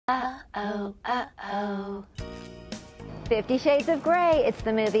Uh-oh, uh-oh. 50 Shades of Grey. It's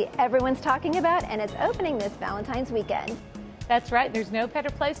the movie everyone's talking about, and it's opening this Valentine's weekend. That's right. There's no better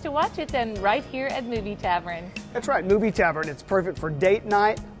place to watch it than right here at Movie Tavern. That's right, Movie Tavern. It's perfect for date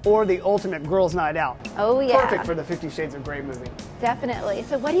night or the ultimate girls' night out. Oh, yeah. Perfect for the 50 Shades of Grey movie. Definitely.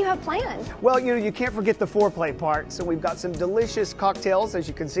 So what do you have planned? Well, you can't forget the foreplay part. So we've got some delicious cocktails, as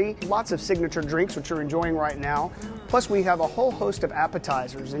you can see. Lots of signature drinks, which you're enjoying right now. Plus, we have a whole host of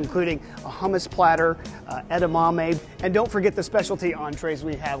appetizers, including a hummus platter, edamame, and don't forget the specialty entrees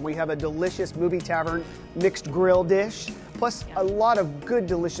we have. We have a delicious Movie Tavern mixed grill dish, plus a lot of good,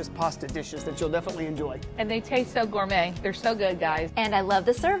 delicious pasta dishes that you'll definitely enjoy. And they taste so gourmet. They're so good, guys. And I love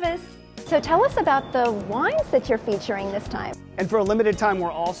the service. So tell us about the wines that you're featuring this time. And for a limited time,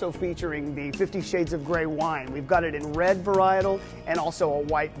 we're also featuring the 50 Shades of Grey wine. We've got it in red varietal and also a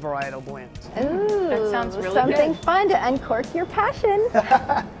white varietal blend. Ooh, that sounds really something good. fun to uncork your passion.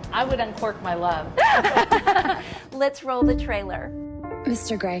 I would uncork my love. Let's roll the trailer.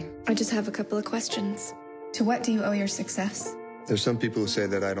 Mr. Grey, I just have a couple of questions. To what do you owe your success? There's some people who say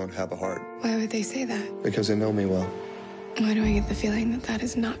that I don't have a heart. Why would they say that? Because they know me well. Why do I get the feeling that that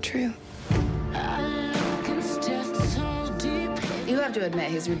is not true? You have to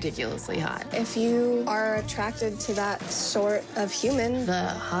admit he's ridiculously hot. If you are attracted to that sort of human, The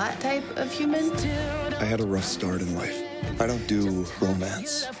hot type of human? I had a rough start in life. I don't do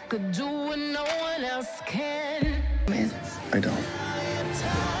romance. I don't.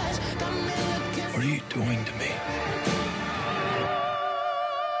 What are you doing to me?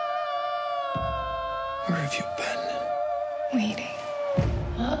 Where have you been? waiting.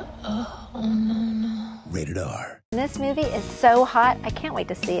 Rated R. This movie is so hot, I can't wait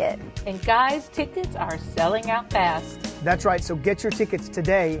to see it. And guys, tickets are selling out fast. That's right, so get your tickets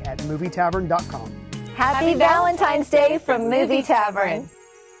today at movietavern.com. Happy Valentine's Day from Movie Tavern.